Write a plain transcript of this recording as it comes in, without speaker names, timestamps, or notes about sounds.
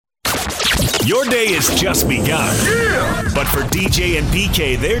Your day has just begun. Yeah! But for DJ and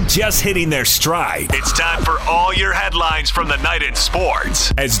PK, they're just hitting their stride. It's time for all your headlines from the night in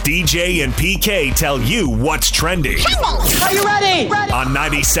sports as DJ and PK tell you what's trending. Are you ready? On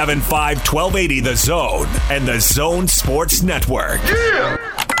 97.5 1280 The Zone and The Zone Sports Network. Yeah!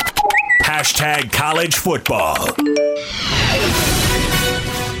 Hashtag college football.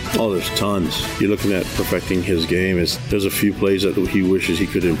 Oh, there's tons. You're looking at perfecting his game. There's a few plays that he wishes he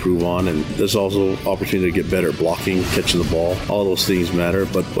could improve on, and there's also opportunity to get better blocking, catching the ball. All those things matter,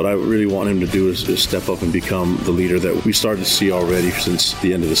 but what I really want him to do is step up and become the leader that we started to see already since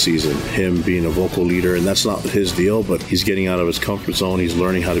the end of the season. Him being a vocal leader, and that's not his deal, but he's getting out of his comfort zone. He's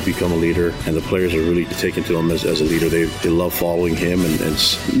learning how to become a leader, and the players are really taking to him as a leader. They love following him, and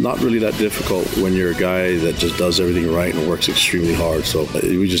it's not really that difficult when you're a guy that just does everything right and works extremely hard. So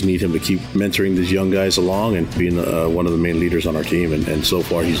we just need him to keep mentoring these young guys along and being one of the main leaders on our team, and so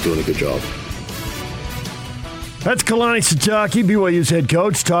far he's doing a good job. That's Kalani Sitake, BYU's head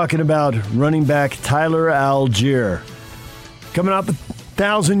coach, talking about running back Tyler Algier. Coming off a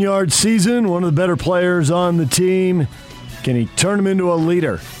 1,000-yard season, one of the better players on the team. Can he turn him into a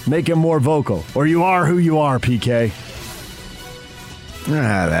leader, make him more vocal? Or you are who you are, PK?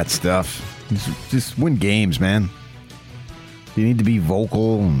 That stuff. Just win games, man. You need to be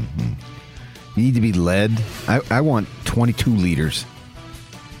vocal. You need to be led. I want 22 leaders.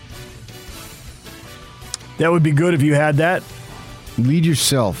 That would be good if you had that. Lead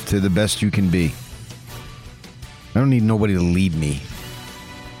yourself to the best you can be. I don't need nobody to lead me.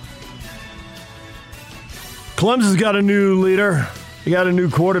 Clemson's got a new leader. They got a new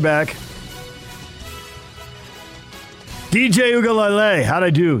quarterback. DJ Uiagalelei. How'd I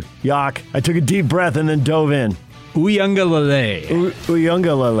do, Yak? I took a deep breath and then dove in. Uiagalelei.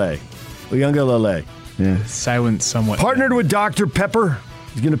 Uiagalelei. Yeah. Silent somewhat. Partnered with Dr. Pepper.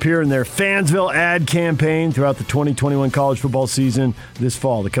 He's going to appear in their Fansville ad campaign throughout the 2021 college football season this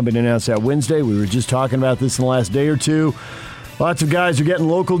fall. The company announced that Wednesday. We were just talking about this in the last day or two. Lots of guys are getting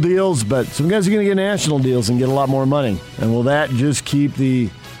local deals, but some guys are going to get national deals and get a lot more money. And will that just keep the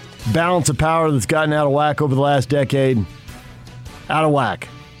balance of power that's gotten out of whack over the last decade out of whack?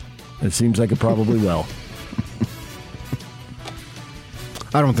 It seems like it probably will.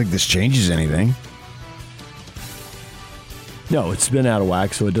 I don't think this changes anything. No, it's been out of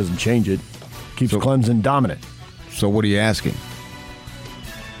whack, so it doesn't change it. Keeps Clemson dominant. So what are you asking?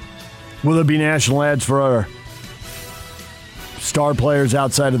 Will there be national ads for our star players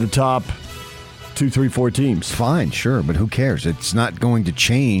outside of the top 2, 3, 4 teams? Fine, sure, but who cares? It's not going to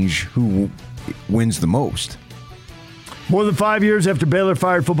change who wins the most. More than 5 years after Baylor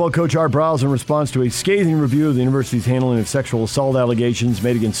fired football coach Art Briles in response to a scathing review of the university's handling of sexual assault allegations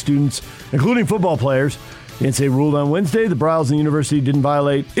made against students, including football players, the NCAA ruled on Wednesday that Briles and the university didn't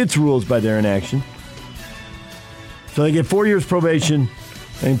violate its rules by their inaction. So they get 4 years probation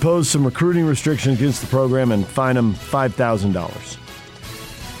and impose some recruiting restrictions against the program and fine them $5,000.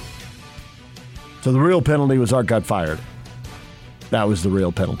 So the real penalty was Art got fired. That was the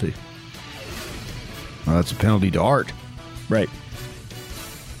real penalty. Well, that's a penalty to Art. Right.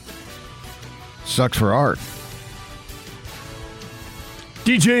 Sucks for Art.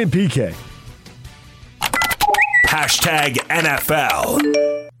 DJ and PK. Hashtag NFL.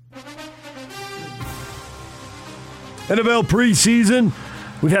 NFL preseason.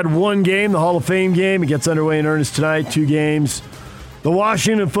 We've had one game, the Hall of Fame game. It gets underway in earnest tonight. 2 games. The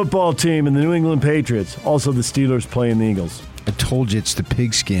Washington football team and the New England Patriots. Also the Steelers playing the Eagles. I told you it's the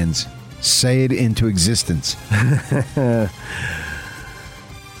pigskins. Say it into existence. The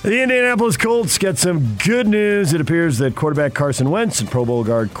Indianapolis Colts get some good news. It appears that quarterback Carson Wentz and Pro Bowl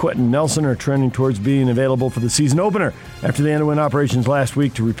guard Quentin Nelson are trending towards being available for the season opener after they underwent operations last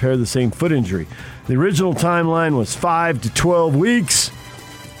week to repair the same foot injury. The original timeline was 5 to 12 weeks.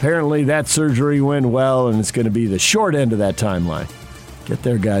 Apparently that surgery went well, and it's going to be the short end of that timeline. Get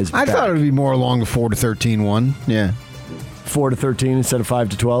their guys back. I thought it would be more along the 4 to 13 one. Yeah. 4 to 13 instead of 5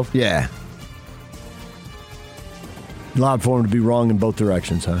 to 12? Yeah. Allowed for him to be wrong in both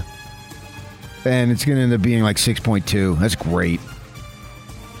directions, huh? And it's going to end up being like 6.2. That's great.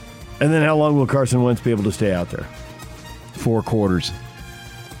 And then how long will Carson Wentz be able to stay out there? 4 quarters.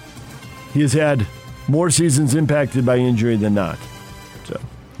 He has had more seasons impacted by injury than not. So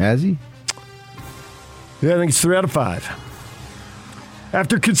has he? Yeah, I think it's 3 out of 5.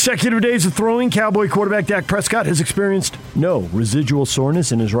 After consecutive days of throwing, Cowboy quarterback Dak Prescott has experienced no residual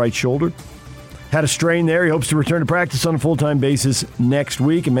soreness in his right shoulder. Had a strain there. He hopes to return to practice on a full-time basis next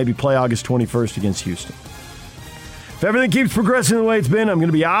week and maybe play August 21st against Houston. If everything keeps progressing the way it's been, I'm going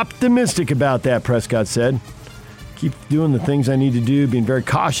to be optimistic about that, Prescott said. Keep doing the things I need to do, being very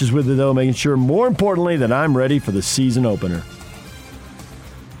cautious with it, though, making sure, more importantly, that I'm ready for the season opener.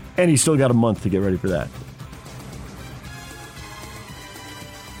 And he's still got a month to get ready for that.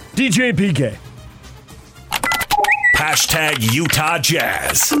 DJ and PK. Hashtag Utah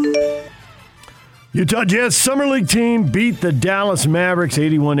Jazz. Utah Jazz Summer League team beat the Dallas Mavericks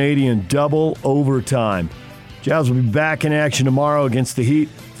 81-80 in double overtime. Jazz will be back in action tomorrow against the Heat,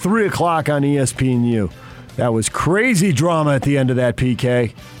 3 o'clock on ESPNU. That was crazy drama at the end of that,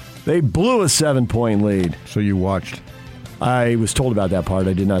 PK. They blew a 7-point lead. So you watched? I was told about that part.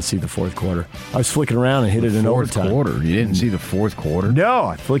 I did not see the fourth quarter. I was flicking around and hit it in overtime. Fourth quarter? You didn't see the fourth quarter? No,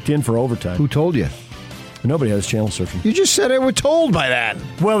 I flicked in for overtime. Who told you? Nobody has channel surfing. You just said I was told by that.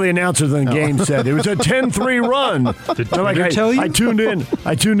 Well, the announcer of the game said it was a 10-3 run. Did Twitter tell you? I tuned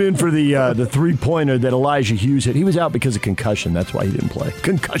in for the three-pointer that Elijah Hughes hit. He was out because of concussion. That's why he didn't play.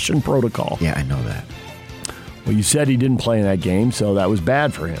 Concussion protocol. Yeah, I know that. Well, you said he didn't play in that game, so that was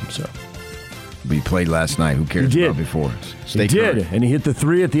bad for him. So, but he played last night. Who cares about before? He did, and he hit the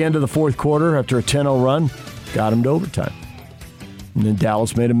 3 at the end of the fourth quarter after a 10-0 run. Got him to overtime. And then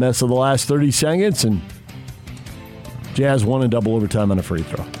Dallas made a mess of the last 30 seconds, and Jazz won in double overtime on a free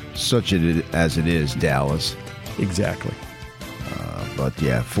throw. Such as it is, Dallas. Exactly. But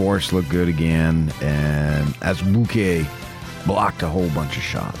yeah, Forrest looked good again, and Azubuike blocked a whole bunch of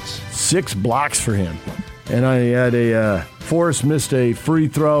shots. 6 blocks for him. And I had Forrest missed a free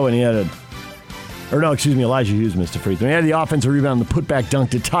throw, and he had Elijah Hughes missed a free throw. He had the offensive rebound and the putback dunk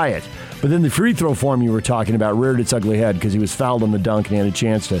to tie it. But then the free throw form you were talking about reared its ugly head because he was fouled on the dunk and he had a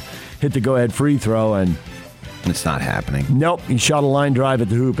chance to hit the go-ahead free throw, and it's not happening. Nope, he shot a line drive at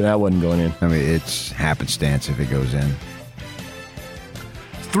the hoop, and that wasn't going in. I mean, it's happenstance if it goes in.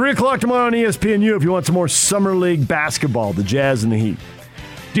 3 o'clock tomorrow on ESPNU if you want some more Summer League basketball, the Jazz and the Heat.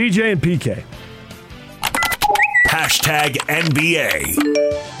 DJ and PK. Hashtag NBA.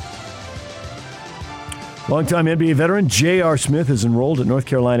 Longtime NBA veteran J.R. Smith is enrolled at North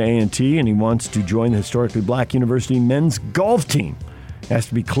Carolina A&T, and he wants to join the historically black university men's golf team. Has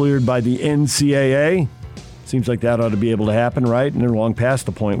to be cleared by the NCAA. Seems like that ought to be able to happen, right? And they're long past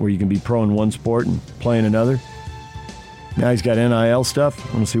the point where you can be pro in one sport and play in another. Now he's got NIL stuff.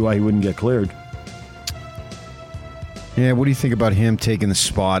 I don't see why he wouldn't get cleared. Yeah, what do you think about him taking the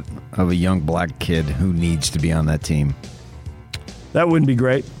spot of a young black kid who needs to be on that team? That wouldn't be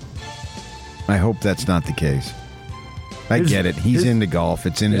great. I hope that's not the case. I get it. He's into golf.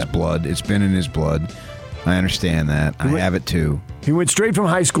 It's in his blood. It's been in his blood. I understand that. I have it too. He went straight from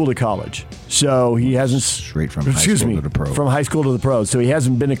high school to college. So he hasn't... Straight from high school to the pros. From high school to the pros. So he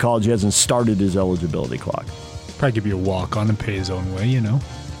hasn't been to college. He hasn't started his eligibility clock. Probably give you a walk-on and pay his own way, you know?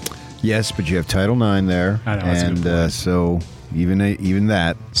 Yes, but you have Title IX there. I know, that's a good point. So even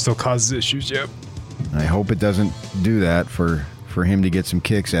that... Still causes issues, yep. I hope it doesn't do that for him to get some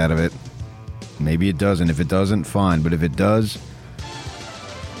kicks out of it. Maybe it doesn't. If it doesn't, fine. But if it does,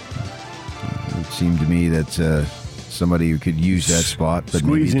 it would seem to me that somebody who could use that spot, but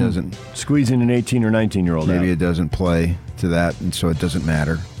maybe it doesn't. Squeezing an 18 or 19-year-old Maybe out. it doesn't play to that, and so it doesn't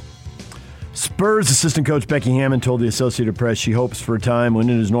matter. Spurs assistant coach Becky Hammon told the Associated Press she hopes for a time when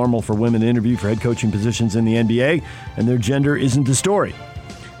it is normal for women to interview for head coaching positions in the NBA, and their gender isn't the story.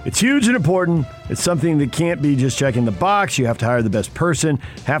 It's huge and important. It's something that can't be just checking the box. You have to hire the best person.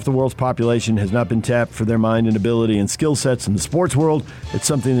 Half the world's population has not been tapped for their mind and ability and skill sets in the sports world. It's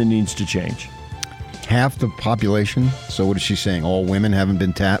something that needs to change. Half the population? So what is she saying? All women haven't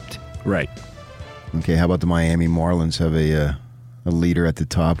been tapped? Right. Okay, how about the Miami Marlins have a leader at the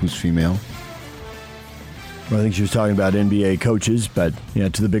top who's female? Well, I think she was talking about NBA coaches, but yeah,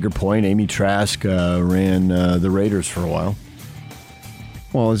 to the bigger point, Amy Trask ran the Raiders for a while.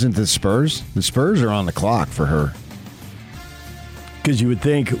 Well, isn't the Spurs? The Spurs are on the clock for her. Because you would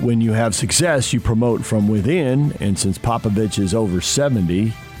think when you have success, you promote from within, and since Popovich is over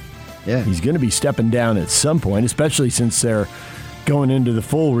 70, he's going to be stepping down at some point, especially since they're going into the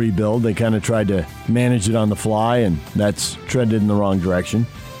full rebuild. They kind of tried to manage it on the fly, and that's trended in the wrong direction.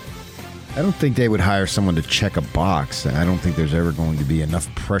 I don't think they would hire someone to check a box. I don't think there's ever going to be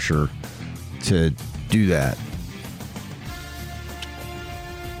enough pressure to do that.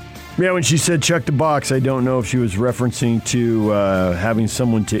 Yeah, when she said check the box, I don't know if she was referencing to having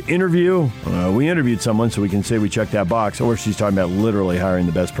someone to interview. We interviewed someone, so we can say we checked that box, or she's talking about literally hiring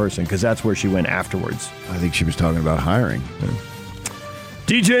the best person, because that's where she went afterwards. I think she was talking about hiring. Yeah.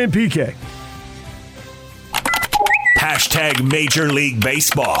 DJ and PK. Hashtag Major League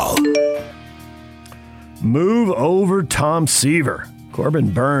Baseball. Move over Tom Seaver.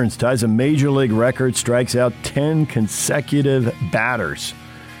 Corbin Burns ties a Major League record, strikes out 10 consecutive batters.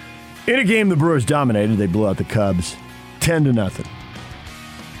 In a game the Brewers dominated, they blew out the Cubs 10-0.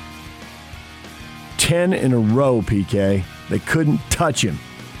 10 in a row, PK. They couldn't touch him.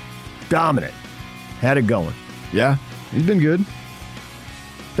 Dominant. Had it going. Yeah, he's been good.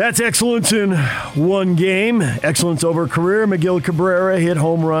 That's excellence in one game. Excellence over a career. Miguel Cabrera hit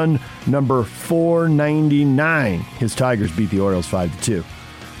home run number 499. His Tigers beat the Orioles 5-2.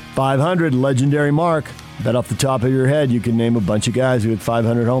 500, legendary mark. Bet off the top of your head you can name a bunch of guys who had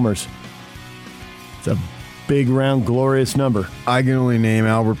 500 homers. It's a big, round, glorious number. I can only name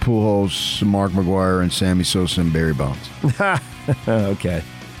Albert Pujols, Mark McGwire, and Sammy Sosa and Barry Bonds. Okay.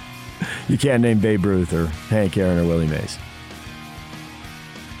 You can't name Babe Ruth or Hank Aaron or Willie Mays.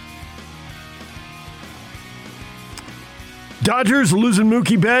 Dodgers losing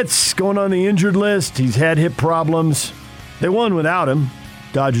Mookie Betts, going on the injured list. He's had hip problems. They won without him.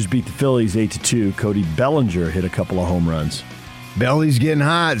 Dodgers beat the Phillies 8-2. Cody Bellinger hit a couple of home runs. Belly's getting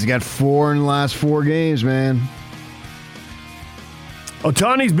hot. He's got 4 in the last 4 games, man.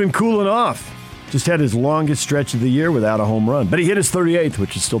 Ohtani's been cooling off. Just had his longest stretch of the year without a home run. But he hit his 38th,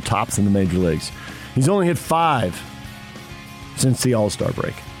 which is still tops in the major leagues. He's only hit 5 since the All-Star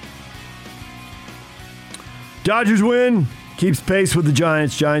break. Dodgers win. Keeps pace with the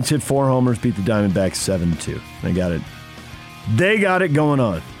Giants. Giants hit 4 homers, beat the Diamondbacks 7-2. They got it going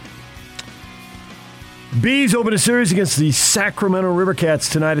on. Bees open a series against the Sacramento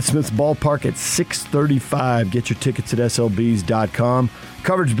Rivercats tonight at Smith's Ballpark at 6:35. Get your tickets at slbs.com.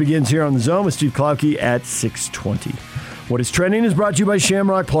 Coverage begins here on The Zone with Steve Klauke at 6:20. What is trending is brought to you by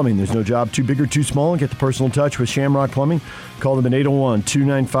Shamrock Plumbing. There's no job too big or too small. Get the personal touch with Shamrock Plumbing. Call them at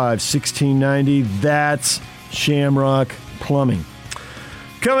 801-295-1690. That's Shamrock Plumbing.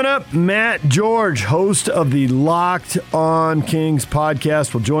 Coming up, Matt George, host of the Locked On Kings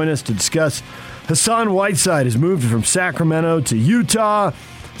podcast, will join us to discuss Hassan Whiteside has moved from Sacramento to Utah.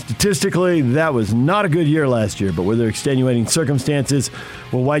 Statistically, that was not a good year last year, but were there extenuating circumstances?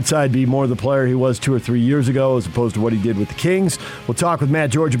 Will Whiteside be more the player he was 2 or 3 years ago as opposed to what he did with the Kings? We'll talk with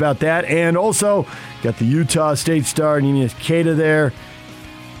Matt George about that. And also, got the Utah State star, Neemias Queta there.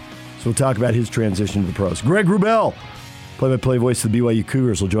 So we'll talk about his transition to the pros. Greg Wrubell, play-by-play voice of the BYU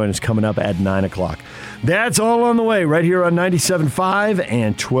Cougars, will join us coming up at 9 o'clock. That's all on the way right here on 97.5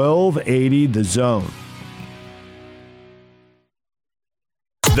 and 1280 The Zone.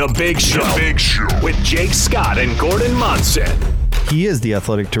 The Big Show. With Jake Scott and Gordon Monson. He is the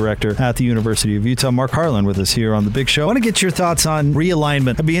athletic director at the University of Utah. Mark Harlan with us here on The Big Show. I want to get your thoughts on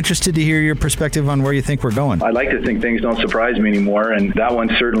realignment. I'd be interested to hear your perspective on where you think we're going. I like to think things don't surprise me anymore, and that one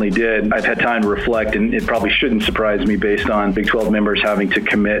certainly did. I've had time to reflect, and it probably shouldn't surprise me based on Big 12 members having to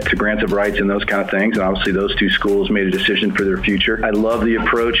commit to grants of rights and those kind of things, and obviously those 2 schools made a decision for their future. I love the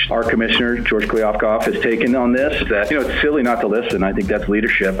approach our commissioner, George Kliavkoff, has taken on this, that, it's silly not to listen. I think that's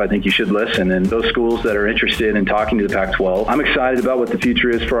leadership. I think you should listen, and those schools that are interested in talking to the Pac-12, I'm excited about what the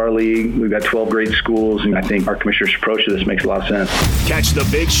future is for our league. We've got 12 great schools, and I think our commissioner's approach to this makes a lot of sense. Catch The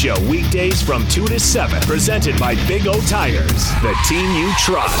Big Show weekdays from 2 to 7, presented by Big O Tires, the team you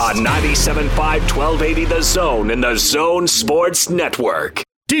trust, on 97.5, 1280 The Zone and The Zone Sports Network.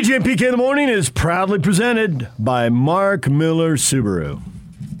 DJ and PK in the Morning is proudly presented by Mark Miller Subaru.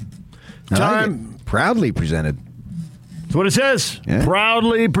 Time. Proudly presented. That's what it says. Yeah.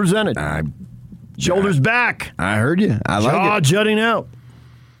 Proudly presented. Shoulders back. I heard you. I like it. Jaw jutting out.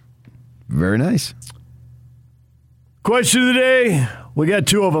 Very nice. Question of the day. We got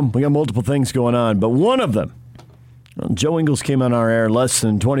 2 of them. We got multiple things going on, but one of them, Joe Ingles came on our air less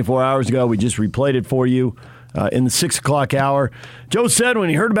than 24 hours ago. We just replayed it for you in the 6 o'clock hour. Joe said when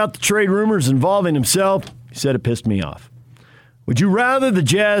he heard about the trade rumors involving himself, he said it pissed me off. Would you rather the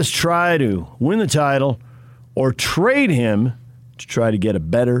Jazz try to win the title or trade him to try to get a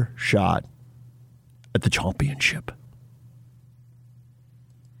better shot at the championship?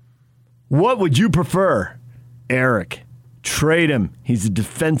 What would you prefer, Eric? Trade him. He's a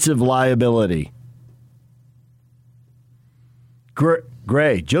defensive liability.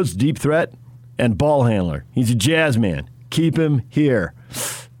 Gray, Joe's a deep threat and ball handler. He's a Jazz man. Keep him here.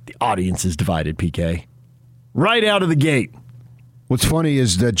 The audience is divided, PK. Right out of the gate. What's funny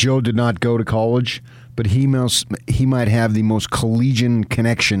is that Joe did not go to college, but he might have the most collegiate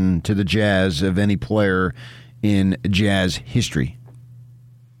connection to the Jazz of any player in Jazz history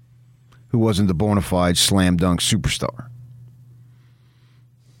who wasn't the bona fide slam dunk superstar.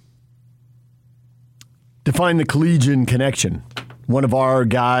 Define the collegiate connection. One of our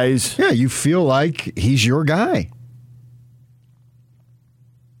guys. Yeah, you feel like he's your guy.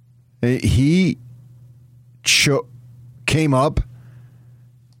 He came on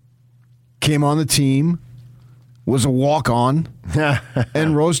the team, was a walk-on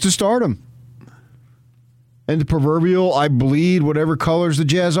and rose to stardom. And the proverbial, I bleed whatever colors the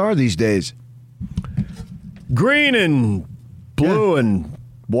Jazz are these days. Green and blue and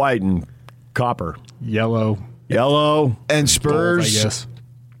white and copper. Yellow. And Spurs, Gold, I guess.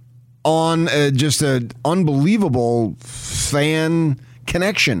 on just an unbelievable fan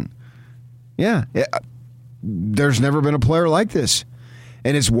connection. Yeah. There's never been a player like this.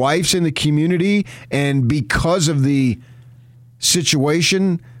 And his wife's in the community, and because of the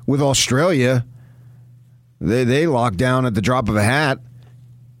situation with Australia, they lock down at the drop of a hat.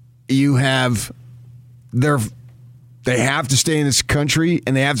 You have they have to stay in this country,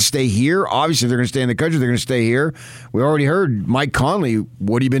 and they have to stay here. Obviously, if they're going to stay in the country, they're going to stay here. We already heard Mike Conley,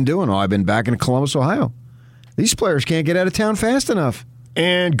 what have you been doing? Oh, I've been back in Columbus, Ohio. These players can't get out of town fast enough.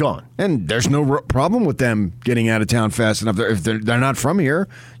 And gone. And there's no problem with them getting out of town fast enough. If they're not from here,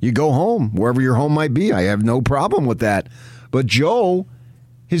 you go home, wherever your home might be. I have no problem with that. But Joe,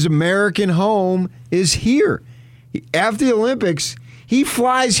 his American home is here. After the Olympics, he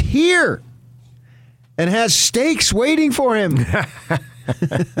flies here and has steaks waiting for him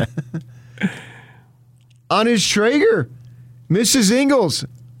on his Traeger. Mrs. Ingalls.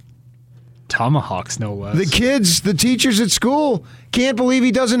 Tomahawks, no less. The kids, the teachers at school can't believe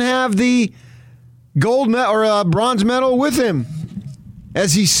he doesn't have the gold or bronze medal with him.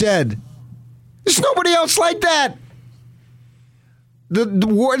 As he said, there's nobody else like that.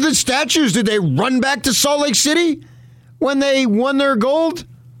 The statues, did they run back to Salt Lake City when they won their gold?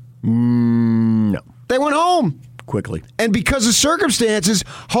 No. They went home. Quickly. And because of circumstances,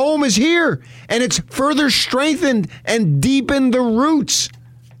 home is here. And it's further strengthened and deepened the roots.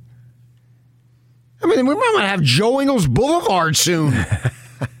 I mean, we might have Joe Ingles Boulevard soon.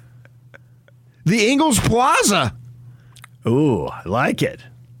 The Ingles Plaza. Ooh, I like it.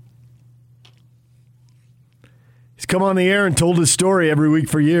 He's come on the air and told his story every week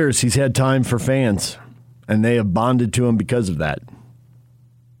for years. He's had time for fans, and they have bonded to him because of that.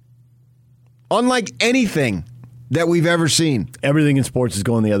 Unlike anything that we've ever seen. Everything in sports is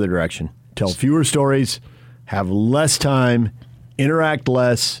going the other direction. Tell fewer stories, have less time, interact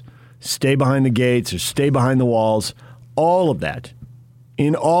less, stay behind the gates or stay behind the walls. All of that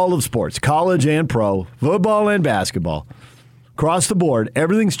in all of sports, college and pro, football and basketball. Across the board,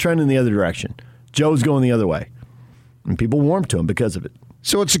 everything's trending the other direction. Joe's going the other way. And people warm to him because of it.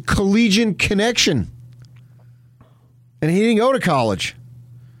 So it's a collegiate connection. And he didn't go to college.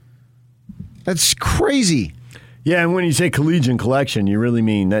 That's crazy. Yeah, and when you say collegiate collection, you really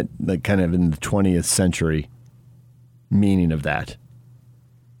mean that kind of in the 20th century meaning of that.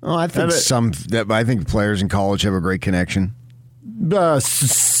 Oh, I think I think players in college have a great connection.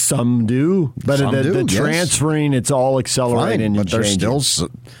 Some do, but the transferring, it's all accelerating. Fine, but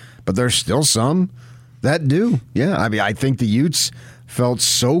there's still some that do. Yeah, I mean, I think the Utes felt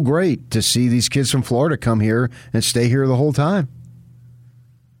so great to see these kids from Florida come here and stay here the whole time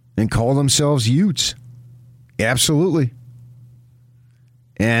and call themselves Utes. Absolutely.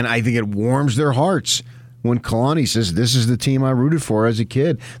 And I think it warms their hearts when Kalani says, this is the team I rooted for as a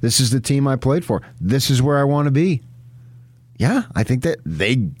kid. This is the team I played for. This is where I want to be. Yeah, I think that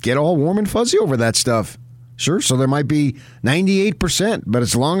they get all warm and fuzzy over that stuff. Sure, so there might be 98%, but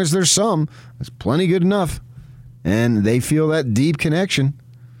as long as there's some, that's plenty good enough. And they feel that deep connection.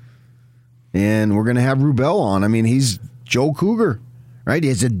 And we're going to have Rubel on. I mean, he's Joe Cougar, right? He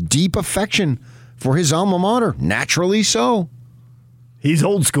has a deep affection for his alma mater. Naturally so. He's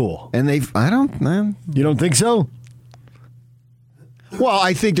old school. And you don't think so? Well,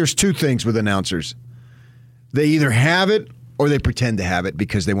 I think there's two things with announcers. They either have it or they pretend to have it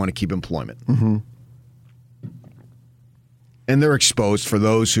because they want to keep employment. Mm-hmm. And they're exposed for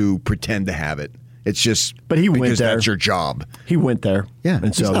those who pretend to have it. It's just because that's your job. He went there. Yeah.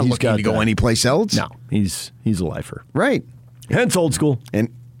 And so he's not looking to go anyplace else. No, he's a lifer. Right. Hence old school. And,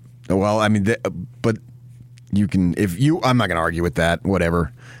 well, I mean, but you can, I'm not going to argue with that,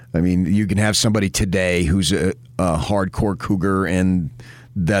 whatever. I mean, you can have somebody today who's a hardcore Cougar and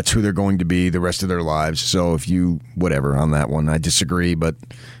that's who they're going to be the rest of their lives. So whatever on that one, I disagree, but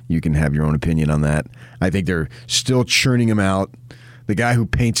you can have your own opinion on that. I think they're still churning him out. The guy who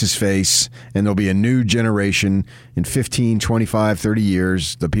paints his face, and there'll be a new generation in 15, 25, 30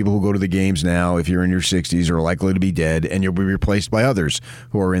 years. The people who go to the games now, if you're in your 60s, are likely to be dead, and you'll be replaced by others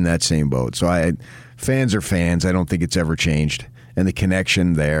who are in that same boat. So fans are fans. I don't think it's ever changed. And the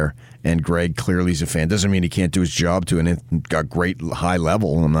connection there, and Greg clearly is a fan. Doesn't mean he can't do his job to, and it got great high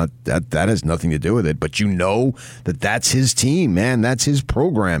level. That has nothing to do with it. But you know that's his team, man. That's his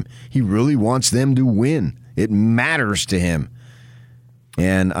program. He really wants them to win. It matters to him.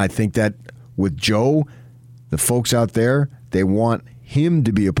 And I think that with Joe, The folks out there, they want him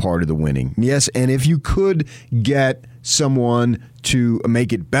to be a part of the winning. Yes, and if you could get someone to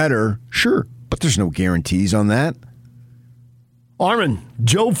make it better, sure, but there's no guarantees on that. Armin,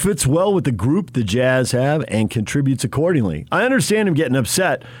 Joe fits well with the group the Jazz have and contributes accordingly. I understand him getting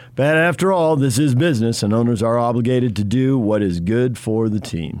upset, but after all, this is business, and owners are obligated to do what is good for the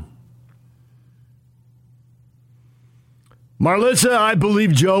team. Marlissa, I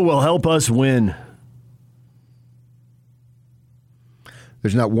believe Joe will help us win.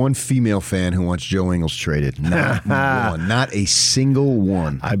 There's not one female fan who wants Joe Ingles traded. Not one. Not a single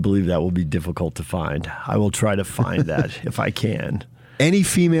one. I believe that will be difficult to find. I will try to find that if I can. Any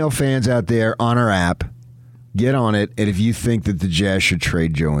female fans out there on our app, get on it, and if you think that the Jazz should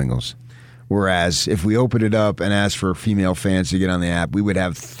trade Joe Ingles. Whereas if we open it up and ask for female fans to get on the app, we would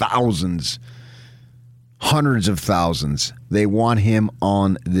have thousands, hundreds of thousands. They want him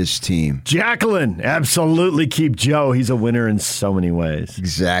on this team. Jacqueline, absolutely keep Joe. He's a winner in so many ways.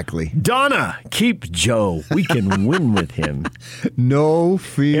 Exactly. Donna, keep Joe. We can win with him. No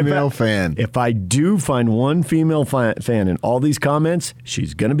female fan. If I do find one female fan in all these comments,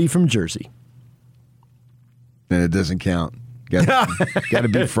 she's going to be from Jersey. Then it doesn't count. Got to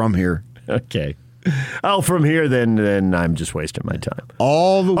be from here. Okay. Oh, from here, then I'm just wasting my time.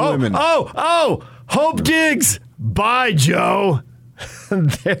 All the women. Hope Diggs. Bye, Joe.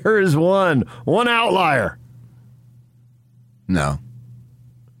 There is one outlier. No.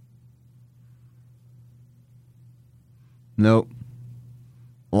 Nope.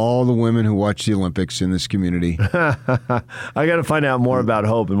 All the women who watch the Olympics in this community. I got to find out more about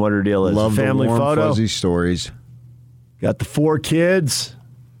Hope and what her deal is. Love family the warm, photo. fuzzy stories. Got the 4 kids.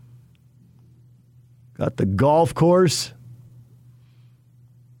 Got the golf course.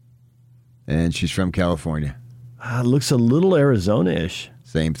 And she's from California. Looks a little Arizona-ish.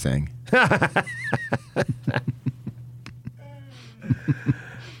 Same thing.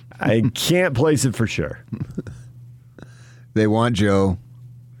 I can't place it for sure. They want Joe.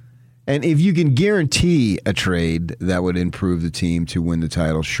 And if you can guarantee a trade that would improve the team to win the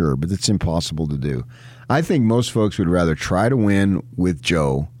title, sure, but it's impossible to do. I think most folks would rather try to win with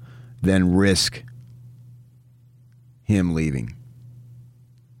Joe than risk him leaving.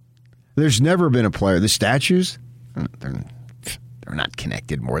 There's never been a player. The statues, they're not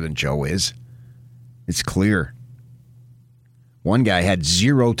connected more than Joe is. It's clear. One guy had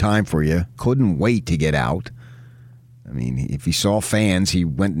zero time for you, couldn't wait to get out. I mean, if he saw fans, he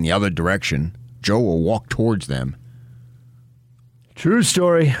went in the other direction. Joe will walk towards them. True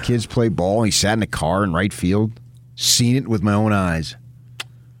story. Kids play ball. He sat in a car in right field. Seen it with my own eyes.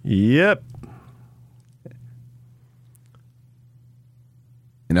 Yep.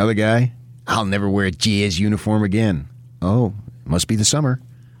 Another guy, I'll never wear a Jazz uniform again. Oh, must be the summer.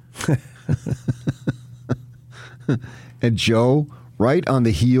 And Joe, right on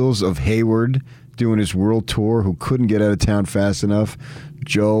the heels of Hayward doing his world tour, who couldn't get out of town fast enough,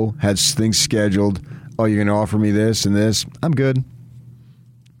 Joe had things scheduled. Oh, you're going to offer me this and this? I'm good.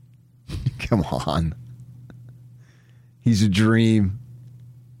 Come on. He's a dream.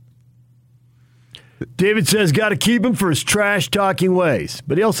 David says, got to keep him for his trash-talking ways.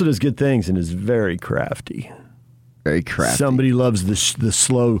 But he also does good things and is very crafty. Very crafty. Somebody loves the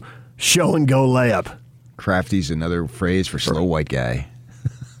slow show-and-go layup. Crafty's another phrase for slow white guy.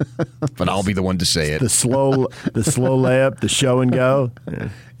 But I'll be the one to say it. The slow layup, the show-and-go.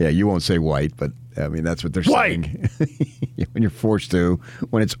 Yeah, you won't say white, but, I mean, that's what they're white. saying. When you're forced to.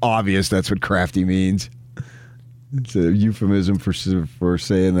 When it's obvious, that's what crafty means. It's a euphemism for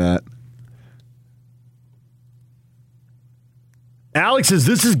saying that. Alex says,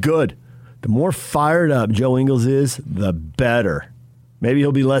 this is good. The more fired up Joe Ingles is, the better. Maybe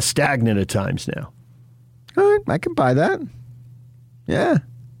he'll be less stagnant at times now. All right, I can buy that. Yeah.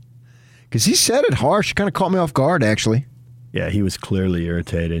 Because he said it harsh. Kind of caught me off guard, actually. Yeah, he was clearly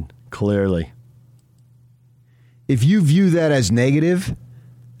irritated. Clearly. If you view that as negative,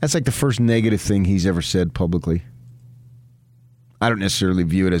 that's like the first negative thing he's ever said publicly. I don't necessarily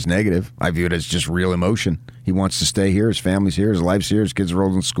view it as negative. I view it as just real emotion. He wants to stay here. His family's here. His life's here. His kids are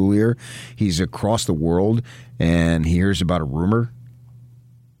all in school here. He's across the world, and he hears about a rumor.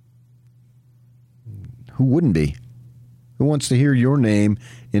 Who wouldn't be? Who wants to hear your name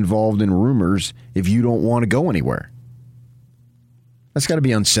involved in rumors if you don't want to go anywhere? That's got to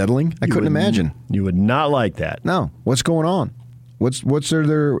be unsettling. I couldn't imagine. You would not like that. No. What's going on? What's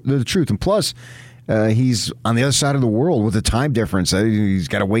the truth? And plus, he's on the other side of the world with a time difference. He's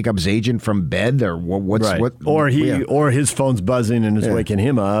got to wake up his agent from bed, or what's right. what? Or or his phone's buzzing and is waking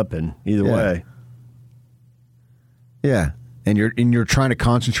him up. And either way, yeah. and you're trying to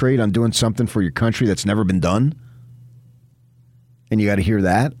concentrate on doing something for your country that's never been done, and you got to hear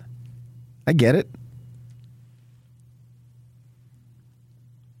that. I get it.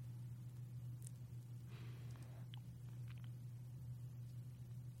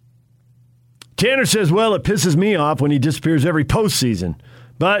 Tanner says, well, it pisses me off when he disappears every postseason,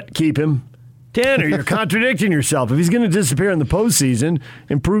 but keep him. Tanner, you're contradicting yourself. If he's going to disappear in the postseason,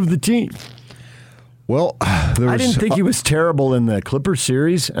 improve the team. Well, I didn't think he was terrible in the Clippers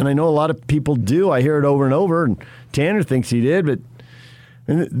series, and I know a lot of people do. I hear it over and over, and Tanner thinks he did, but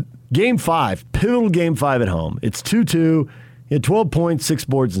Game 5, pivotal Game 5 at home. It's 2-2. He had 12 points, 6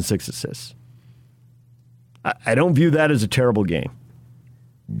 boards, and 6 assists. I don't view that as a terrible game.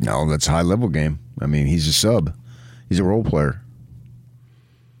 No, that's a high-level game. I mean, he's a sub. He's a role player.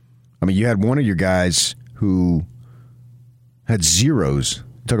 I mean, you had one of your guys who had zeros.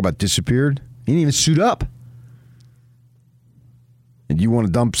 Talk about disappeared. He didn't even suit up. And you want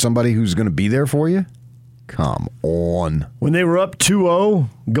to dump somebody who's going to be there for you? Come on. When they were up 2-0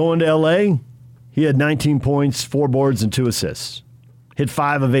 going to L.A., he had 19 points, 4 boards, and 2 assists. Hit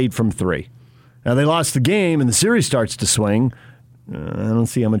 5 of 8 from 3. Now, they lost the game, and the series starts to swing. I don't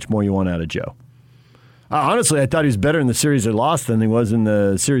see how much more you want out of Joe. Honestly, I thought he was better in the series they lost than he was in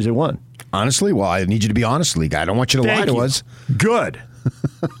the series they won. Honestly? Well, I need you to be honest, League. I don't want you to lie to us. Good.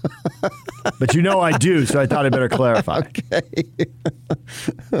 But you know I do, so I thought I'd better clarify. Okay.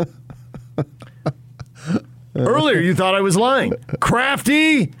 Earlier, you thought I was lying.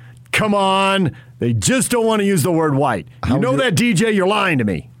 Crafty? Come on. They just don't want to use the word white. You know that, DJ? You're lying to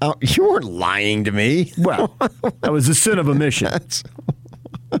me. You weren't lying to me. Well, that was a sin of omission.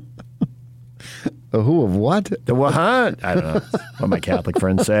 Who of what? What? Huh? I don't know. What my Catholic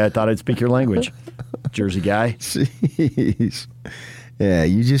friends say. I thought I'd speak your language. Jersey guy. Jeez. Yeah,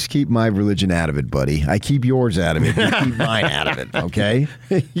 you just keep my religion out of it, buddy. I keep yours out of it. You keep mine out of it, okay?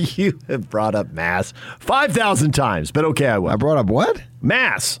 You have brought up Mass 5,000 times, but okay, I will. I brought up what?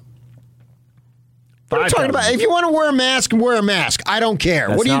 Mass. What are you talking about? If you want to wear a mask, wear a mask. I don't care.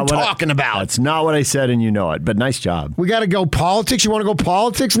 What are you talking about? That's not what I said, and you know it, but nice job. We got to go politics? You want to go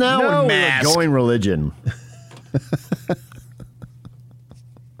politics now? No, or mask? we're going religion.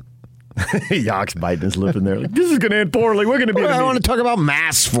 Yock's biting his lip in there. Like, this is going to end poorly. We're going to be. What do I want to talk about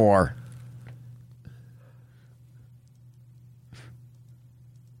masks for?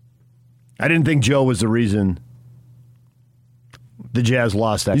 I didn't think Joe was the reason the Jazz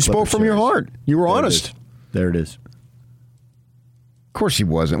lost that. You spoke from your heart. You were honest. There it is. Of course he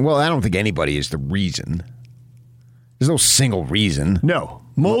wasn't. Well, I don't think anybody is the reason. There's no single reason. No.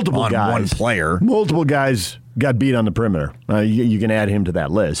 Multiple on guys. One player. Multiple guys got beat on the perimeter. You can add him to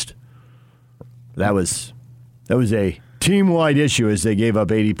that list. That was a team-wide issue as they gave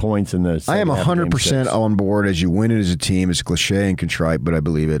up 80 points in the I am 100% on board as you win it as a team. It's cliche and contrite, but I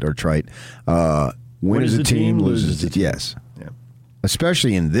believe it, or trite. Win as a team, lose as a team. Yes. Yeah.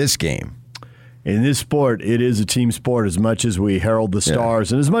 Especially in this game. In this sport, it is a team sport as much as we herald the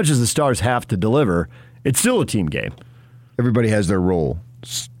stars. And as much as the stars have to deliver, it's still a team game. Everybody has their role.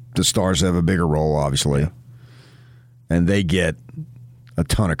 The stars have a bigger role, obviously. Yeah. And they get a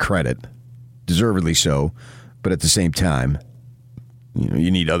ton of credit. Deservedly so. But at the same time, you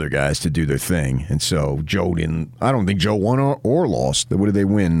need other guys to do their thing. And so Joe didn't. I don't think Joe won or lost. What did they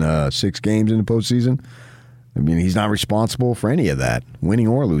win? 6 games in the postseason? I mean, he's not responsible for any of that, winning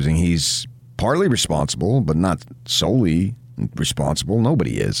or losing. He's partly responsible, but not solely responsible.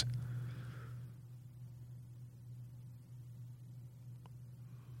 Nobody is.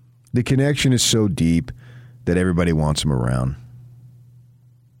 The connection is so deep that everybody wants him around.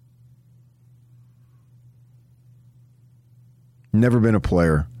 Never been a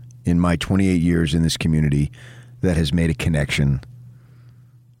player in my 28 years in this community that has made a connection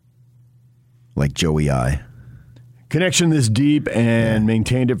like Joey I. Connection this deep and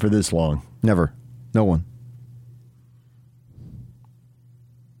maintained it for this long. Never. No one.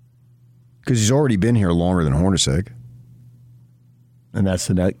 Because he's already been here longer than Hornacek. And that's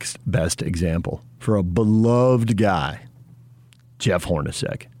the next best example for a beloved guy, Jeff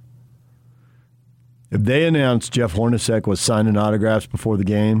Hornacek. If they announced Jeff Hornacek was signing autographs before the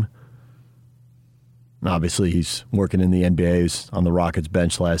game, and obviously he's working in the NBA, he was on the Rockets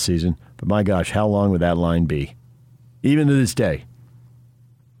bench last season, but my gosh, how long would that line be? Even to this day.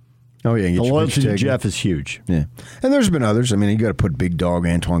 Oh, yeah. The loyalty to Jeff is huge. Yeah. And there's been others. I mean, you got to put Big Dog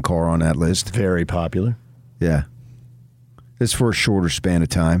Antoine Carr on that list. Very popular. Yeah. It's for a shorter span of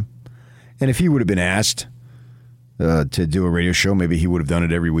time. And if he would have been asked to do a radio show, maybe he would have done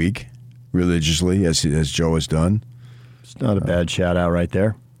it every week religiously, as Joe has done. It's not a bad shout-out right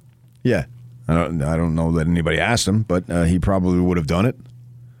there. Yeah. I don't know that anybody asked him, but he probably would have done it.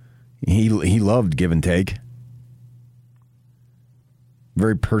 He loved give and take.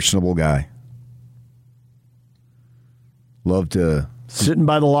 Very personable guy. Loved to... Sitting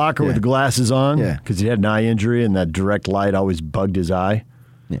by the locker with the glasses on because he had an eye injury and that direct light always bugged his eye.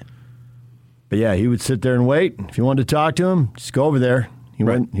 Yeah. But yeah, he would sit there and wait. If you wanted to talk to him, just go over there. He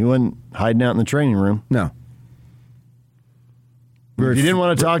wasn't hiding out in the training room. No. If you didn't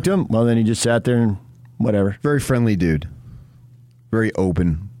want to talk to him, well, then he just sat there and whatever. Very friendly dude. Very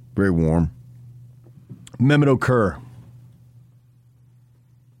open. Very warm. Mehmet Okur.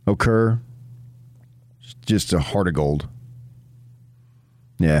 Okur. Just a heart of gold.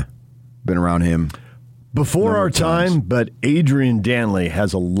 Yeah. Been around him. Before our time, but Adrian Danley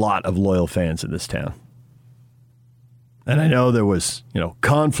has a lot of loyal fans in this town. And I know there was,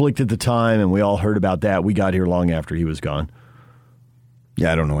 conflict at the time, and we all heard about that. We got here long after he was gone.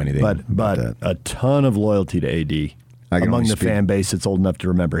 Yeah, I don't know anything but that. A ton of loyalty to AD among the fan base that's old enough to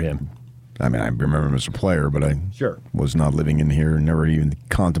remember him. I mean, I remember him as a player, but I was not living in here, never even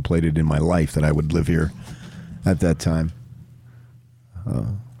contemplated in my life that I would live here at that time.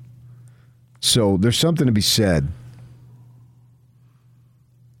 So there's something to be said.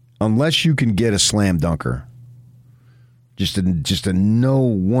 Unless you can get a slam dunker, just a no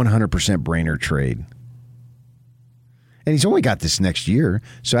 100% brainer trade. And he's only got this next year,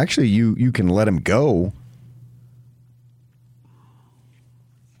 so actually you can let him go.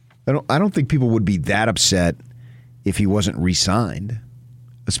 I don't think people would be that upset if he wasn't re-signed,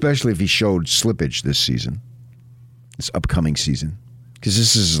 especially if he showed slippage this season, this upcoming season. Because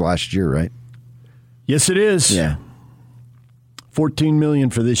this is his last year, right? Yes, it is. Yeah. $14 million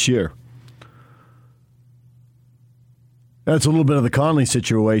for this year. That's a little bit of the Conley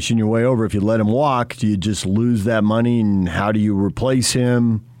situation. You're way over. If you let him walk, do you just lose that money, and how do you replace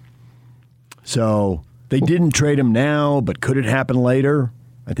him? So they didn't trade him now, but could it happen later?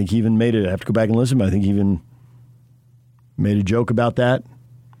 I think he even made it. I have to go back and listen, but I think he even made a joke about that.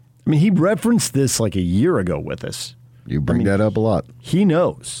 I mean, he referenced this like a year ago with us. You bring that up a lot. He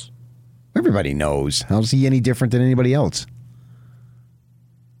knows. Everybody knows. How's he any different than anybody else?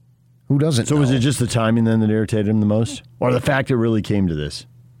 Who doesn't know? So was it just the timing then that irritated him the most? Or the fact it really came to this?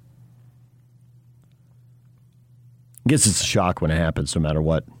 I guess it's a shock when it happens, no matter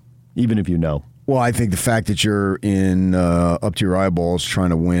what, even if you know. Well, I think the fact that you're in up to your eyeballs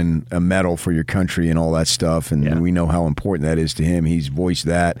trying to win a medal for your country and all that stuff, and we know how important that is to him. He's voiced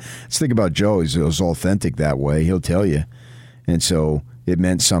that. Let's think about Joe. He's authentic that way. He'll tell you. And so it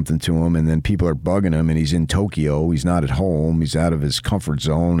meant something to him, and then people are bugging him, and he's in Tokyo. He's not at home. He's out of his comfort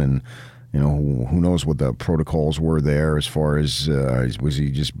zone, and who knows what the protocols were there as far as was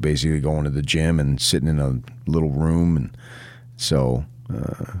he just basically going to the gym and sitting in a little room, and so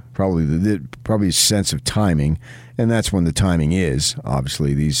probably a sense of timing, and that's when the timing is.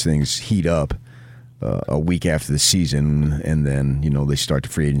 Obviously, these things heat up a week after the season, and then they start the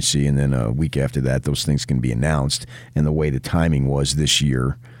free agency, and then a week after that, those things can be announced. And the way the timing was this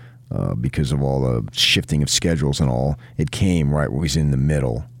year, because of all the shifting of schedules and all, it came right when he's in the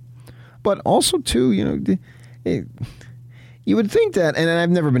middle. But also, too, you would think that, and I've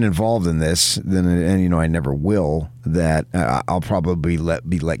never been involved in this, and I never will, that I'll probably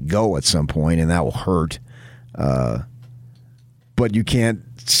be let go at some point, and that will hurt. But you can't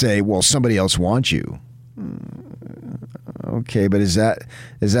say, well, somebody else wants you. Okay, but is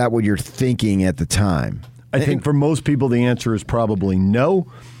that what you're thinking at the time? I think for most people the answer is probably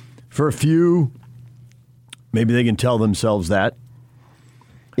no. For a few, maybe they can tell themselves that.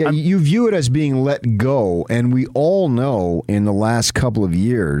 Yeah, you view it as being let go, and we all know in the last couple of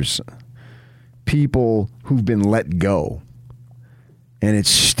years people who've been let go. And it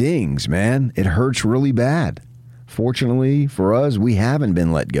stings, man. It hurts really bad. Fortunately for us, we haven't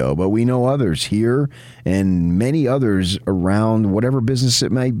been let go, but we know others here and many others around whatever business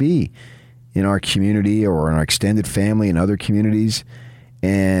it might be in our community or in our extended family and other communities.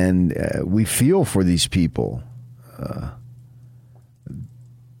 And we feel for these people.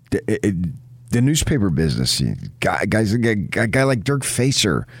 The newspaper business, a guy like Dirk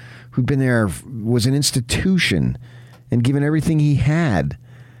Facer, who'd been there, was an institution and given everything he had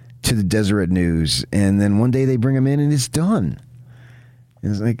to the Deseret News, and then one day they bring him in and it's done.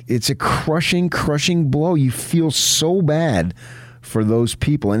 It's a crushing blow. You feel so bad for those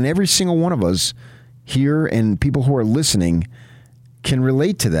people, and every single one of us here and people who are listening can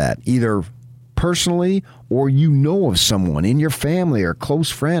relate to that, either personally or of someone in your family or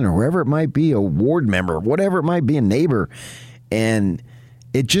close friend or whoever it might be, a ward member, whatever it might be, a neighbor, and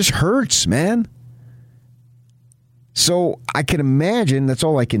it just hurts, man. So I can imagine, that's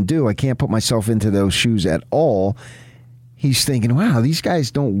all I can do. I can't put myself into those shoes at all. He's thinking, wow, these guys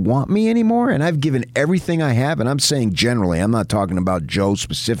don't want me anymore, and I've given everything I have, and I'm saying generally. I'm not talking about Joe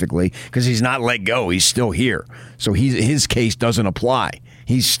specifically because he's not let go. He's still here. So his case doesn't apply.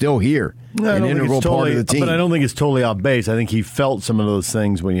 He's still here, an integral part of the team. But I don't think it's totally off base. I think he felt some of those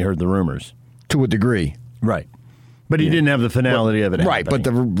things when he heard the rumors. To a degree. Right. But he didn't have the finality of it Right,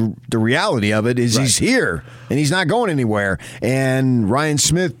 happening. but the reality of it is he's here, and he's not going anywhere. And Ryan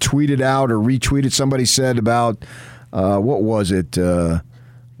Smith tweeted out or retweeted, somebody said about, what was it,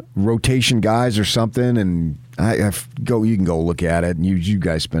 rotation guys or something, and you can go look at it, and you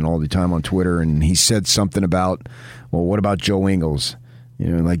guys spend all the time on Twitter, and he said something about, well, what about Joe Ingles?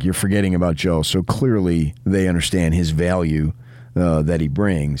 Like you're forgetting about Joe. So clearly they understand his value that he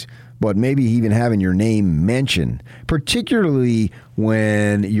brings. But maybe even having your name mentioned, particularly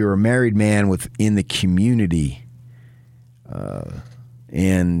when you're a married man within the community,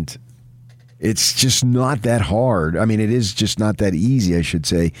 and it's just not that hard. I mean, it is just not that easy, I should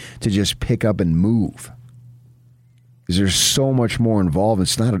say, to just pick up and move. Because there's so much more involved.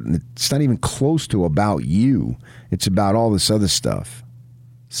 It's not even close to about you. It's about all this other stuff.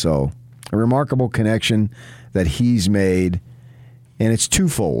 So, a remarkable connection that he's made, and it's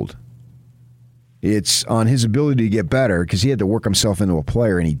twofold. It's on his ability to get better because he had to work himself into a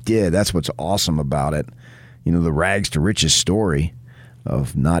player, and he did. That's what's awesome about it. The rags to riches story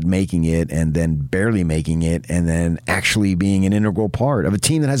of not making it and then barely making it and then actually being an integral part of a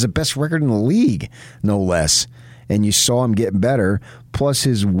team that has the best record in the league, no less. And you saw him get better, plus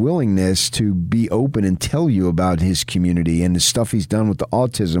his willingness to be open and tell you about his community and the stuff he's done with the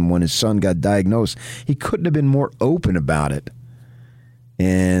autism when his son got diagnosed. He couldn't have been more open about it.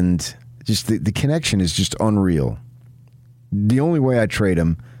 And just the connection is just unreal. The only way I trade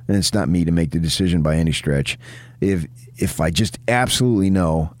him, and it's not me to make the decision by any stretch, if I just absolutely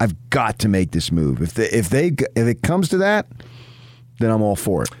know I've got to make this move. If it comes to that, then I'm all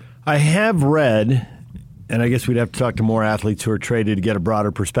for it. I have read, and I guess we'd have to talk to more athletes who are traded to get a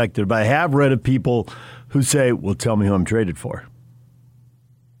broader perspective, but I have read of people who say, well, tell me who I'm traded for.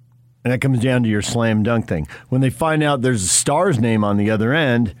 And that comes down to your slam dunk thing. When they find out there's a star's name on the other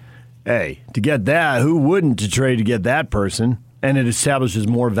end, hey, to get that, who wouldn't to trade to get that person? And it establishes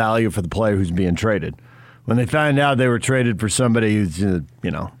more value for the player who's being traded. When they find out they were traded for somebody who's,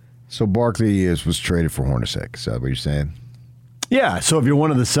 So Barkley was traded for Hornacek. Is that what you're saying? Yeah, so if you're one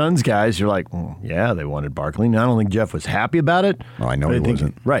of the Suns guys, you're like, well, yeah, they wanted Barkley. Now, I don't think Jeff was happy about it. Oh, I know he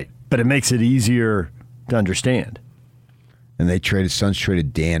wasn't. Right, but it makes it easier to understand. And Suns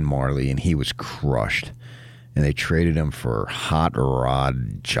traded Dan Marley, and he was crushed. And they traded him for Hot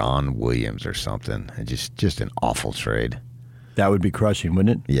Rod John Williams or something. Just an awful trade. That would be crushing,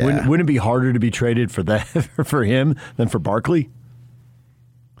 wouldn't it? Yeah. Wouldn't it be harder to be traded for that for him than for Barkley?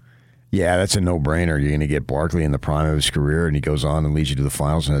 Yeah, that's a no-brainer. You're going to get Barkley in the prime of his career, and he goes on and leads you to the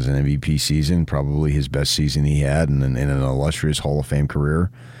finals and has an MVP season, probably his best season he had in an illustrious Hall of Fame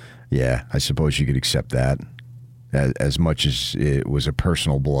career. Yeah, I suppose you could accept that as much as it was a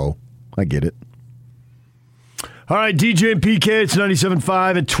personal blow. I get it. All right, DJ and PK, it's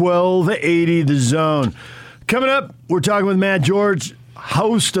 97.5 at 1280 The Zone. Coming up, we're talking with Matt George,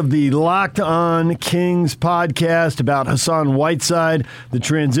 host of the Locked On Kings podcast about Hassan Whiteside, the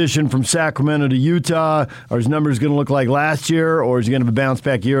transition from Sacramento to Utah. Are his numbers going to look like last year, or is he going to have a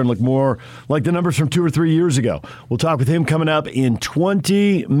bounce-back year and look more like the numbers from 2 or 3 years ago? We'll talk with him coming up in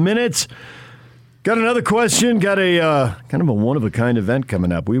 20 minutes. Got another question. Got a kind of a one-of-a-kind event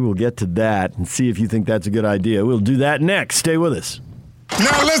coming up. We will get to that and see if you think that's a good idea. We'll do that next. Stay with us.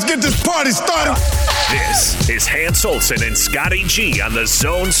 Now let's get this party started. This is Hans Olsen and Scotty G on the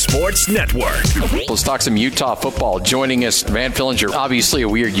Zone Sports Network. Let's talk some Utah football. Joining us, Van Fillinger. Obviously a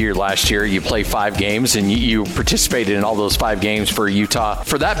weird year last year. You played 5 games, and you participated in all those 5 games for Utah.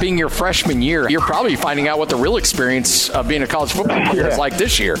 For that being your freshman year, you're probably finding out what the real experience of being a college football player is like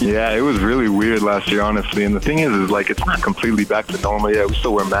this year. Yeah, it was really weird last year, honestly. And the thing is like it's not completely back to normal yet. We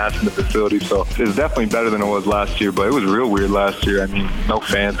still wear masks in the facility, so it's definitely better than it was last year. But it was real weird last year. I mean, no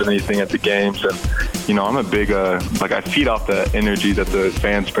fans and anything at the games, and I'm a big I feed off the energy that the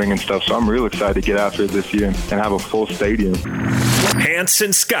fans bring and stuff, so I'm real excited to get after it this year and have a full stadium. Hans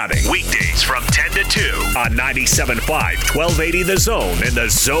and Scotty, weekdays from 10 to 2 on 97.5, 1280 The Zone and the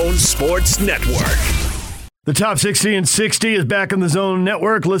Zone Sports Network. The Top 60 and 60 is back on the Zone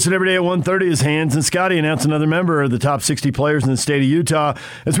Network. Listen every day at 1:30 as Hans and Scotty announce another member of the top 60 players in the state of Utah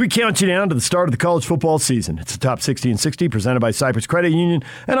as we count you down to the start of the college football season. It's the Top 60 and 60 presented by Cypress Credit Union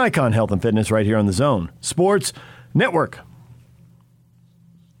and Icon Health and Fitness right here on the Zone Sports Network.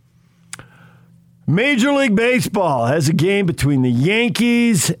 Major League Baseball has a game between the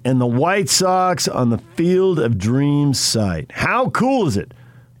Yankees and the White Sox on the Field of Dreams site. How cool is it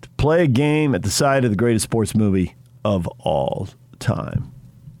to play a game at the site of the greatest sports movie of all time?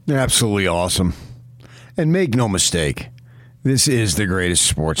 Absolutely awesome. And make no mistake, this is the greatest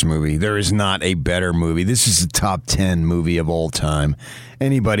sports movie. There is not a better movie. This is the top 10 movie of all time.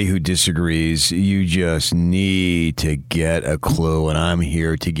 Anybody who disagrees, you just need to get a clue, and I'm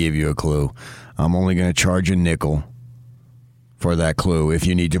here to give you a clue. I'm only going to charge a nickel for that clue if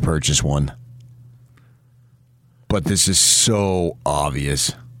you need to purchase one. But this is so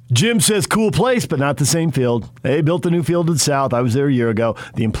obvious. Jim says, cool place, but not the same field. They built a new field to the south. I was there a year ago.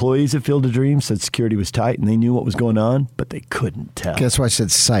 The employees at Field of Dreams said security was tight and they knew what was going on, but they couldn't tell. That's why I said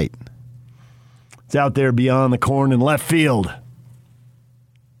site. It's out there beyond the corn and left field.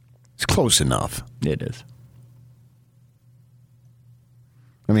 It's close enough. It is.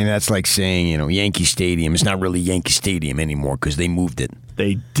 I mean, that's like saying, Yankee Stadium is not really Yankee Stadium anymore because they moved it.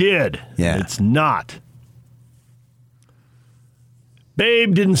 They did. Yeah. It's not.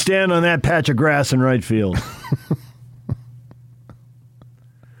 Babe didn't stand on that patch of grass in right field.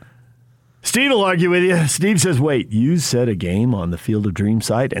 Steve will argue with you. Steve says, wait, you said a game on the Field of Dreams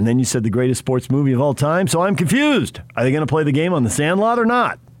site, and then you said the greatest sports movie of all time, so I'm confused. Are they going to play the game on the Sandlot or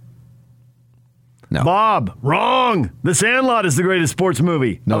not? No. Bob, wrong. The Sandlot is the greatest sports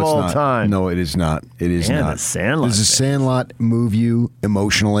movie of all time. No, it is not. It is not. The Sandlot. Does the Sandlot move you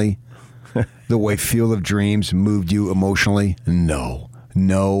emotionally the way Field of Dreams moved you emotionally? No.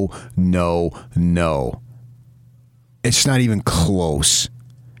 It's not even close.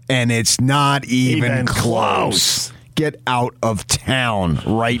 And it's not even close. Get out of town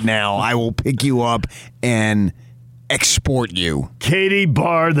right now. I will pick you up and export you. Katie,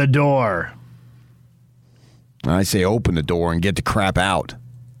 bar the door. I say open the door and get the crap out.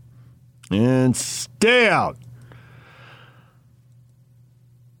 And stay out.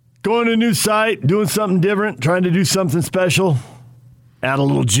 Going to a new site, doing something different, trying to do something special. Add a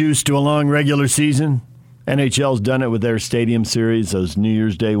little juice to a long regular season. NHL's done it with their Stadium Series, those New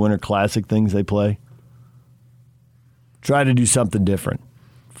Year's Day Winter Classic things they play. Try to do something different.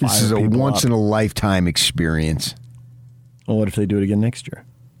 This is a once-in-a-lifetime experience. Well, what if they do it again next year?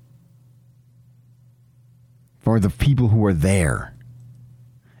 For the people who are there.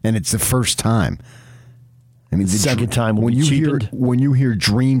 And it's the first time. I mean, the second time when you hear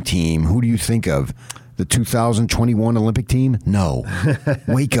Dream Team, who do you think of? The 2021 Olympic team? No.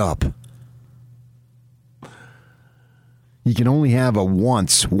 Wake up. You can only have a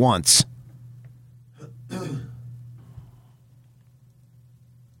once.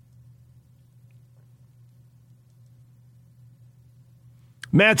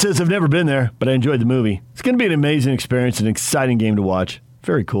 Matt says, I've never been there, but I enjoyed the movie. It's going to be an amazing experience, an exciting game to watch.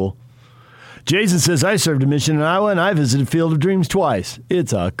 Very cool. Jason says, I served a mission in Iowa, and I visited Field of Dreams twice.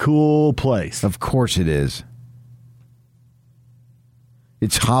 It's a cool place. Of course it is.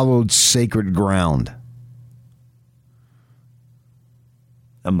 It's hallowed sacred ground.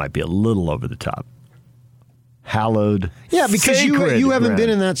 That might be a little over the top. Hallowed. Yeah, because you haven't been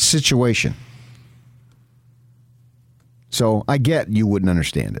in that situation. So I get you wouldn't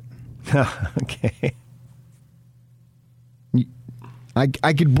understand it. Okay.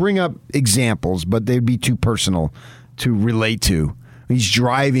 I could bring up examples, but they'd be too personal to relate to. He's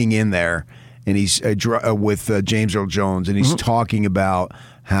driving in there, and he's with James Earl Jones, and he's talking about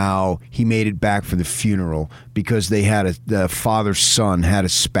how he made it back for the funeral because they had the father's son had a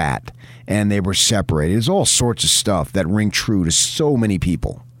spat, and they were separated. There's all sorts of stuff that ring true to so many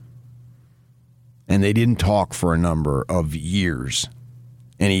people. And they didn't talk for a number of years.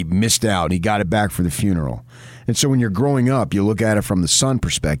 And he missed out. He got it back for the funeral. And so when you're growing up, you look at it from the son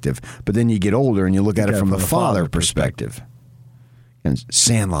perspective, but then you get older and you look at it from the father perspective. And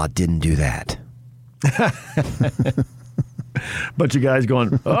Sandlot didn't do that. Bunch of guys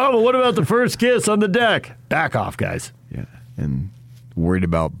going, oh, well, what about the first kiss on the deck? Back off, guys. Yeah, and worried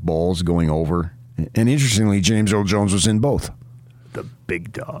about balls going over. And interestingly, James Earl Jones was in both. The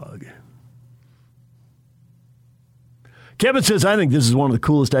big dog. Kevin says, I think this is one of the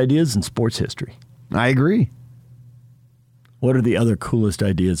coolest ideas in sports history. I agree. What are the other coolest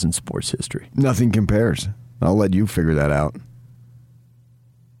ideas in sports history? Nothing compares. I'll let you figure that out.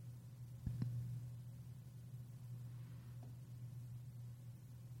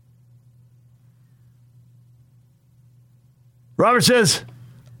 Robert says,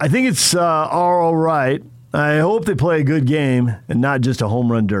 I think it's all right. I hope they play a good game and not just a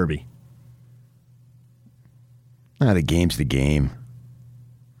home run derby. The game's the game.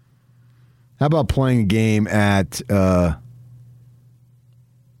 How about playing a game at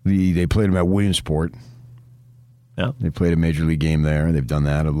They played him at Williamsport. Yeah. They played a major league game there. They've done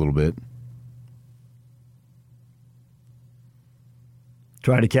that a little bit.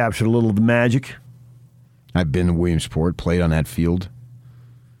 Try to capture a little of the magic. I've been to Williamsport, played on that field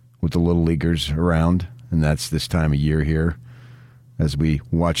with the little leaguers around, and that's this time of year here. As we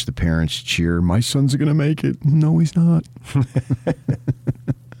watch the parents cheer, my son's going to make it. No, he's not.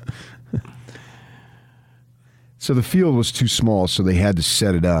 So the field was too small, so they had to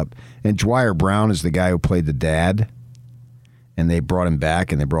set it up. And Dwyer Brown is the guy who played the dad. And they brought him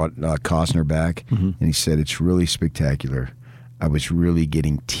back, and they brought Costner back. Mm-hmm. And he said, it's really spectacular. I was really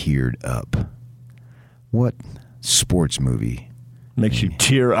getting teared up. What sports movie makes you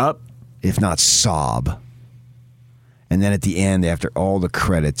tear up? If not sob. And then at the end, after all the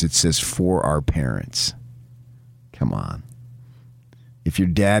credits, it says, for our parents. Come on. If your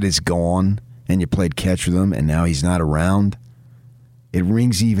dad is gone and you played catch with him and now he's not around, it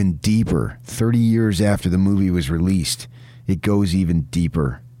rings even deeper. 30 years after the movie was released, it goes even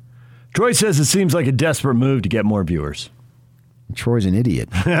deeper. Troy says it seems like a desperate move to get more viewers. Troy's an idiot.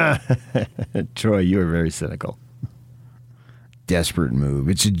 Troy, you are very cynical. Desperate move.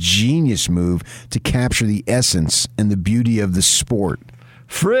 It's a genius move to capture the essence and the beauty of the sport.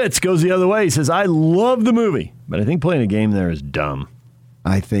 Fritz goes the other way. He says, I love the movie, but I think playing a game there is dumb.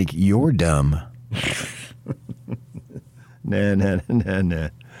 I think you're dumb. Nah.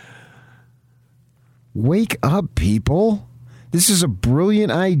 Wake up, people. This is a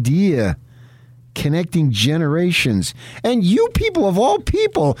brilliant idea. Connecting generations. And you people of all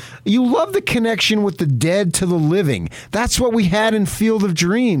people, you love the connection with the dead to the living. That's what we had in Field of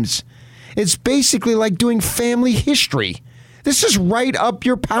Dreams. It's basically like doing family history. This is right up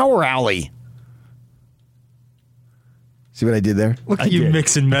your power alley. See what I did there? Look at you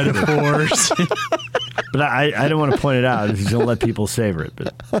mixing metaphors. But I didn't want to point it out. I was just going to let people savor it.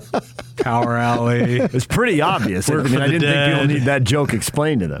 But Power alley. It's pretty obvious. I didn't think people need that joke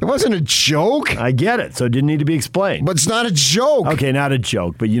explained to them. It wasn't a joke. I get it. So it didn't need to be explained. But it's not a joke. Okay, not a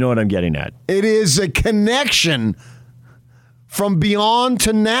joke, but you know what I'm getting at. It is a connection from beyond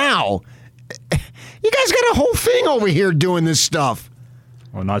to now. You guys got a whole thing over here doing this stuff.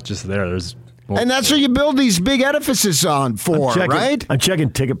 Well, not just there. There's and that's what you build these big edifices on for, right? I'm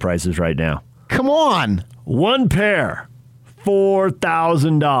checking ticket prices right now. Come on. One pair,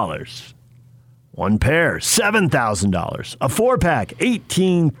 $4,000. One pair, $7,000. A 4-pack,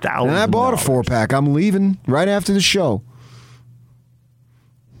 $18,000. And I bought a 4-pack. I'm leaving right after the show.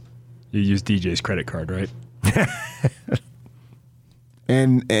 You use DJ's credit card, right?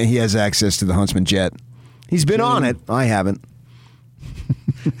 and he has access to the Huntsman jet. He's been on it. I haven't.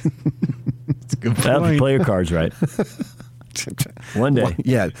 It's a good point. Have to play your cards right. One day. Well,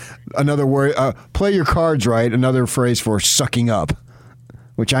 yeah. Another word. Play your cards right. Another phrase for sucking up,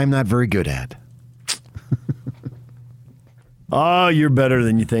 which I'm not very good at. Oh, you're better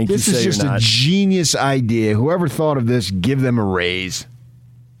than you think. This is just a genius idea. Whoever thought of this, give them a raise.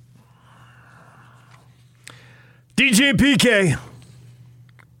 DJ PK,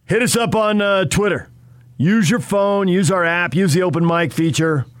 hit us up on Twitter. Use your phone, use our app, use the open mic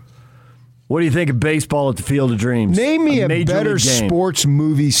feature. What do you think of baseball at the Field of Dreams? Name me a better sports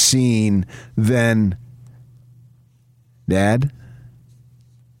movie scene than... Dad,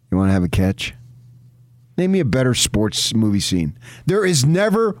 you want to have a catch? Name me a better sports movie scene. There is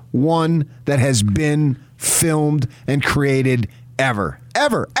never one that has been filmed and created ever.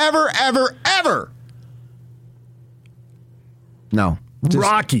 Ever. No.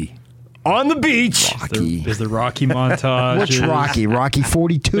 Rocky. On the beach. Rocky. There's the Rocky montage. Which Rocky? Rocky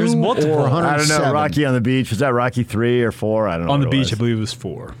 42 There's multiple. or 107? I don't know. Rocky on the beach. Was that Rocky 3 or 4? I don't know. On the beach, I believe it was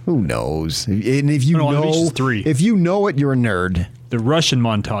 4. Who knows? And if you on the beach know, is 3. If you know it, you're a nerd. The Russian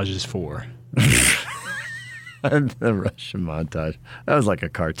montage is 4. The Russian montage. That was like a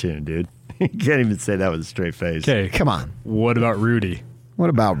cartoon, dude. You can't even say that with a straight face. Okay, come on. What about Rudy? What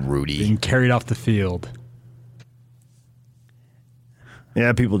about Rudy? Being carried off the field.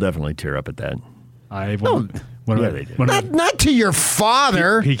 Yeah, people definitely tear up at that. They do. Not to your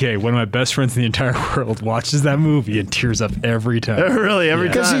father. PK, one of my best friends in the entire world, watches that movie and tears up every time. Really, every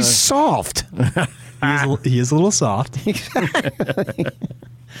time? Because he's soft. He is a little soft.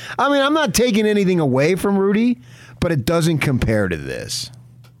 I mean, I'm not taking anything away from Rudy, but it doesn't compare to this.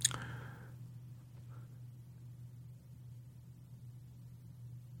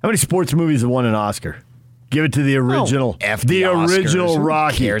 How many sports movies have won an Oscar? Give it to the original. The original Oscars.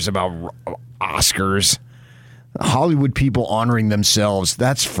 Rocky. Who cares about Oscars? Hollywood people honoring themselves.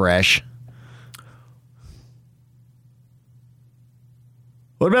 That's fresh.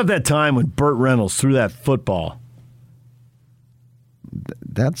 What about that time when Burt Reynolds threw that football?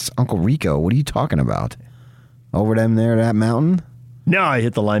 That's Uncle Rico. What are you talking about? Over them there, that mountain? No, I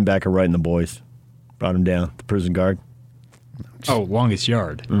hit the linebacker right in the boys. Brought him down, the prison guard. Oh, Longest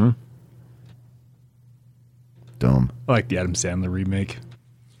Yard. Mm-hmm. Dumb. I like the Adam Sandler remake.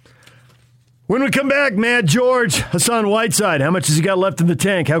 When we come back, Matt George, Hassan Whiteside, how much has he got left in the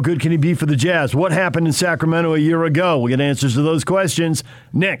tank? How good can he be for the Jazz? What happened in Sacramento a year ago? We'll get answers to those questions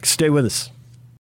next. Stay with us.